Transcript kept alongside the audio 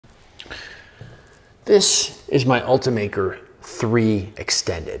This is my Ultimaker 3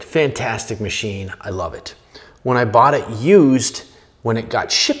 Extended. Fantastic machine, I love it. When I bought it used, when it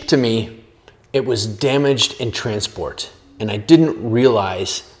got shipped to me, it was damaged in transport. And I didn't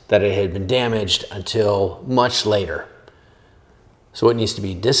realize that it had been damaged until much later. So it needs to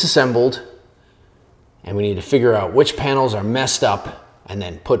be disassembled, and we need to figure out which panels are messed up and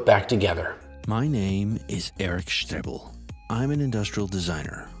then put back together. My name is Eric Strebel. I'm an industrial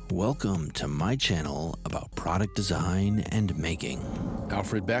designer. Welcome to my channel about product design and making.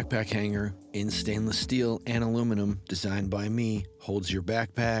 Alfred backpack hanger in stainless steel and aluminum, designed by me, holds your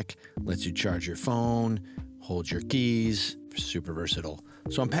backpack, lets you charge your phone, holds your keys, super versatile.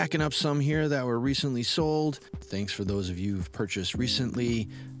 So I'm packing up some here that were recently sold. Thanks for those of you who've purchased recently.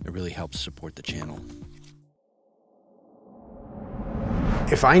 It really helps support the channel.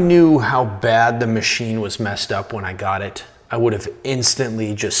 If I knew how bad the machine was messed up when I got it, I would have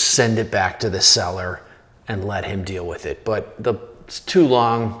instantly just sent it back to the seller and let him deal with it. But too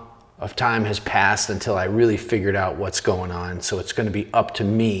long of time has passed until I really figured out what's going on. So it's going to be up to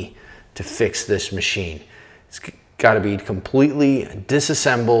me to fix this machine. It's got to be completely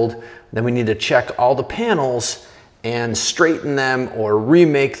disassembled. Then we need to check all the panels and straighten them or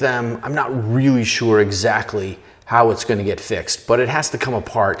remake them. I'm not really sure exactly how it's going to get fixed, but it has to come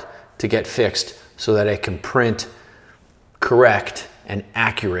apart to get fixed so that it can print correct and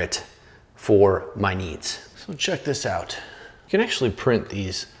accurate for my needs. So check this out. You can actually print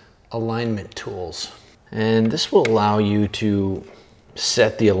these alignment tools, and this will allow you to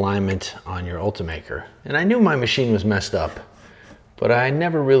set the alignment on your Ultimaker. And I knew my machine was messed up, but I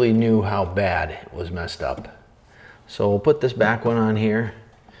never really knew how bad it was messed up. So we'll put this back one on here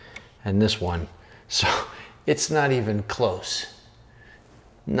and this one. So it's not even close,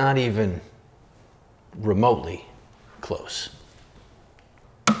 not even remotely close.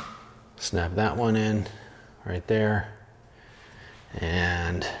 Snap that one in right there,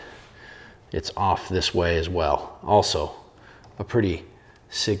 and it's off this way as well. Also a pretty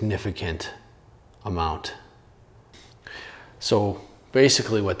significant amount. So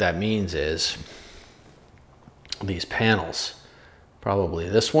basically what that means is these panels, probably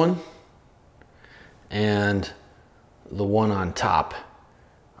this one and the one on top,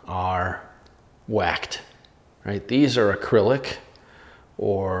 are whacked. Right? These are acrylic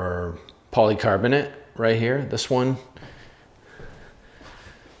or polycarbonate right here. This one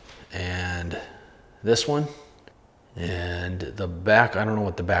and this one, and the back, I don't know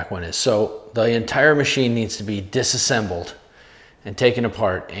what the back one is. So the entire machine needs to be disassembled and taken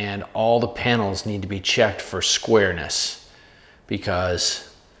apart, and all the panels need to be checked for squareness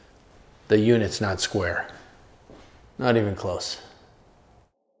because the unit's not square. Not even close.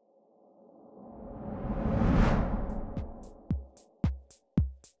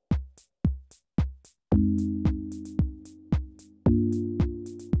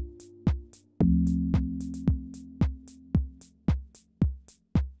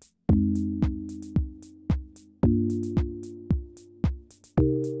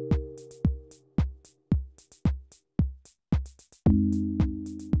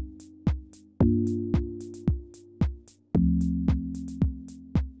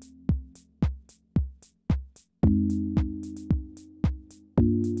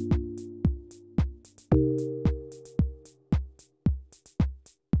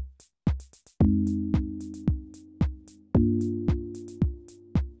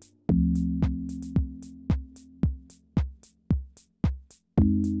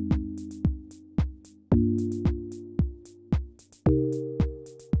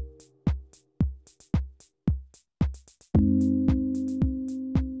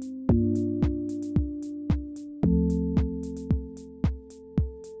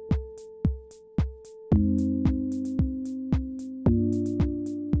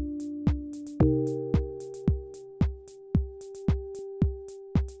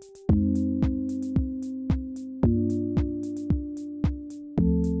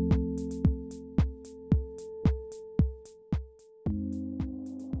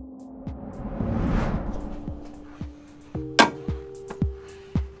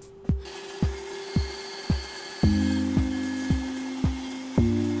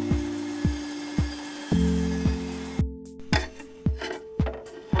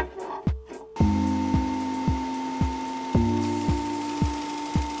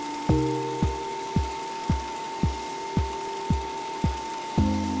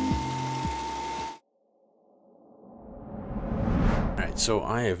 So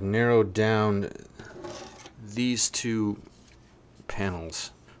I have narrowed down these two panels,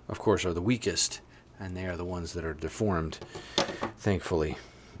 of course, are the weakest, and they are the ones that are deformed, thankfully.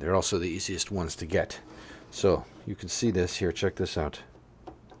 they're also the easiest ones to get. So you can see this here, check this out.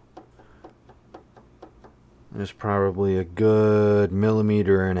 There's probably a good 1.5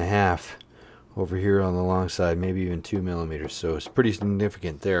 millimeters over here on the long side, maybe even 2 millimeters, so it's pretty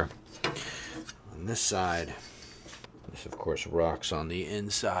significant there. On this side, this of course rocks on the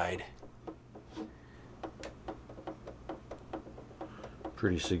inside.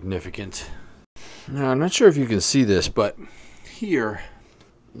 Pretty significant. Now I'm not sure if you can see this, but here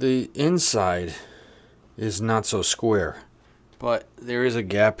the inside is not so square, but there is a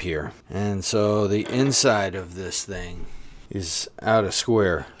gap here, and so the inside of this thing is out of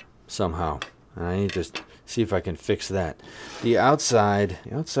square somehow, and I need to see if I can fix that. The outside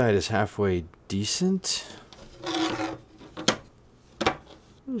is halfway decent.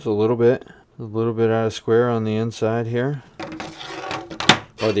 There's a little bit out of square on the inside here,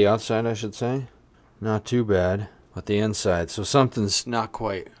 or the outside I should say. Not too bad, but the inside, so something's not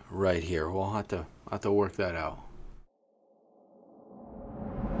quite right here. We'll have to work that out.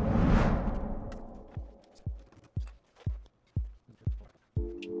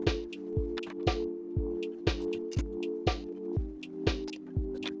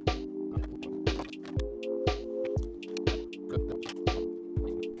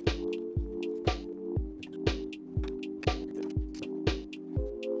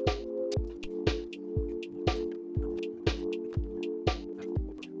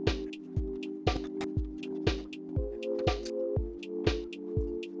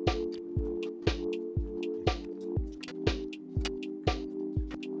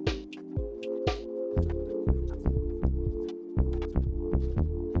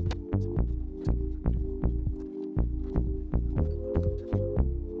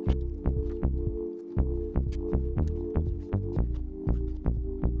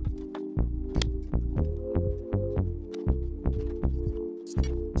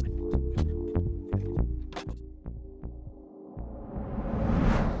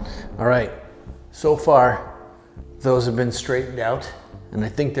 All right, so far those have been straightened out and I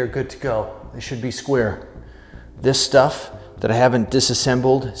think they're good to go. They should be square. This stuff that I haven't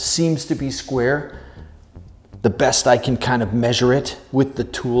disassembled seems to be square. The best I can kind of measure it with the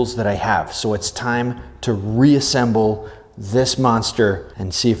tools that I have. So it's time to reassemble this monster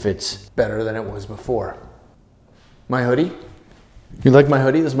and see if it's better than it was before. My hoodie. You like my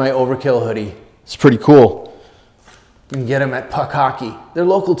hoodie? This is my Overkill hoodie. It's pretty cool. You can get them at Puck Hockey. They're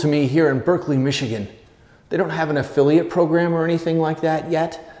local to me here in Berkeley, Michigan. They don't have an affiliate program or anything like that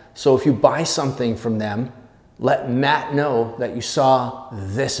yet. So if you buy something from them, let Matt know that you saw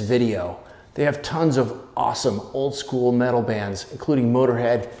this video. They have tons of awesome old school metal bands, including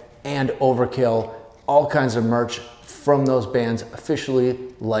Motorhead and Overkill, all kinds of merch from those bands officially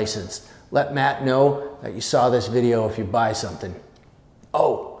licensed. Let Matt know that you saw this video if you buy something.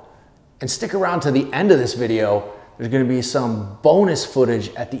 Oh, and stick around to the end of this video. There's going to be some bonus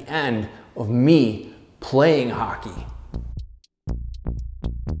footage at the end of me playing hockey.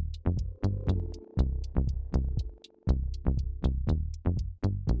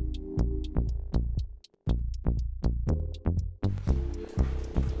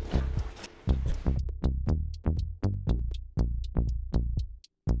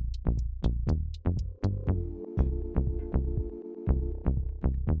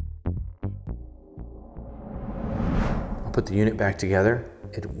 Put the unit back together.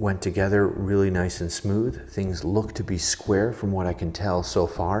 It went together really nice and smooth. Things look to be square from what I can tell so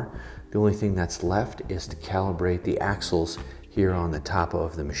far. The only thing that's left is to calibrate the axles here on the top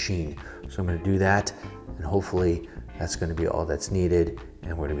of the machine. So I'm going to do that, and hopefully that's going to be all that's needed,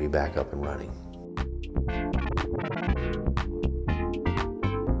 and we're going to be back up and running.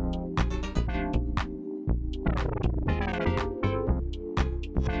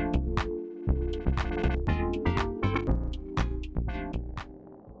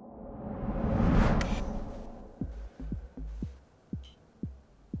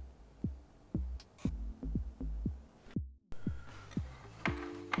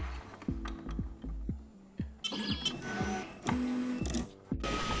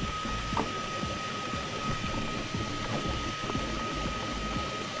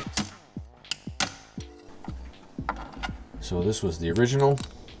 So this was the original,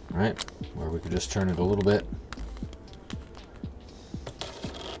 right? Where we could just turn it a little bit.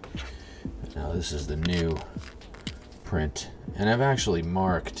 Now this is the new print. And I've actually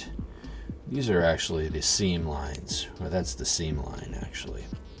marked, these are actually the seam lines, or that's the seam line actually,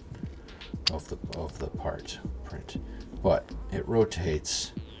 of the part print. But it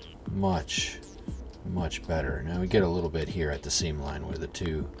rotates much better. Now we get a little bit here at the seam line where the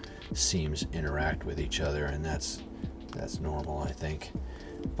two seams interact with each other, and that's normal, I think.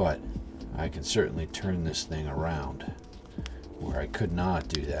 but I can certainly turn this thing around where I could not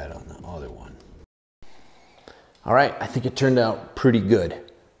do that on the other one. All right, I think it turned out pretty good. It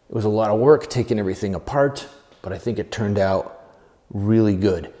was a lot of work taking everything apart, but I think it turned out really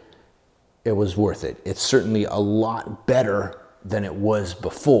good. It was worth it. It's certainly a lot better than it was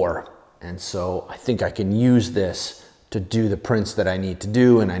before. And so I think I can use this to do the prints that I need to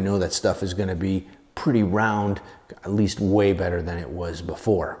do. And I know that stuff is gonna be pretty round, at least way better than it was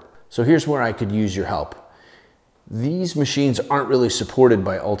before. So here's where I could use your help. These machines aren't really supported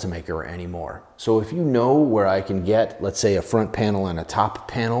by Ultimaker anymore. So if you know where I can get, let's say, a front panel and a top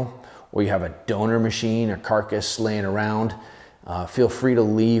panel, or you have a donor machine or carcass laying around, feel free to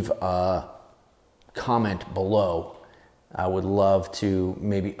leave a comment below. I would love to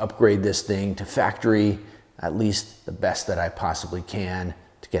maybe upgrade this thing to factory, at least the best that I possibly can,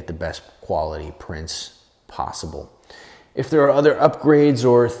 to get the best quality prints possible. If there are other upgrades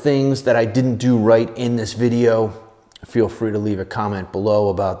or things that I didn't do right in this video, feel free to leave a comment below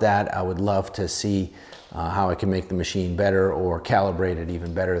about that. I would love to see how I can make the machine better or calibrate it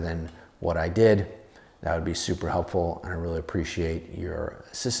even better than what I did. That would be super helpful, and I really appreciate your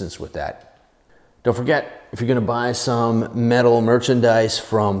assistance with that. Don't forget, if you're gonna buy some metal merchandise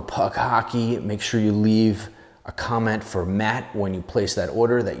from Puck Hockey, make sure you leave a comment for Matt when you place that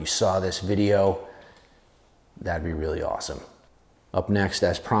order that you saw this video. That'd be really awesome. Up next,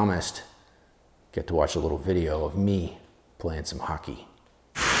 as promised, get to watch a little video of me playing some hockey.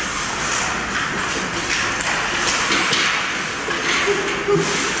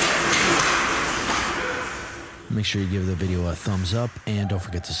 Make sure you give the video a thumbs up and don't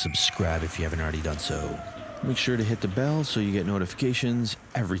forget to subscribe if you haven't already done so. Make sure to hit the bell so you get notifications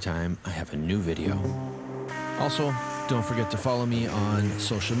every time I have a new video. Also, don't forget to follow me on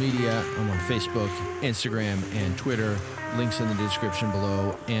social media. I'm on Facebook, Instagram, and Twitter. Links in the description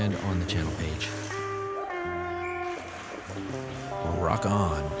below and on the channel page. Rock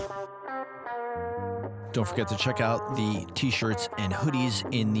on. Don't forget to check out the t-shirts and hoodies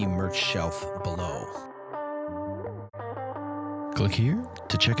in the merch shelf below. Click here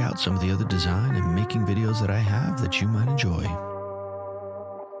to check out some of the other design and making videos that I have that you might enjoy.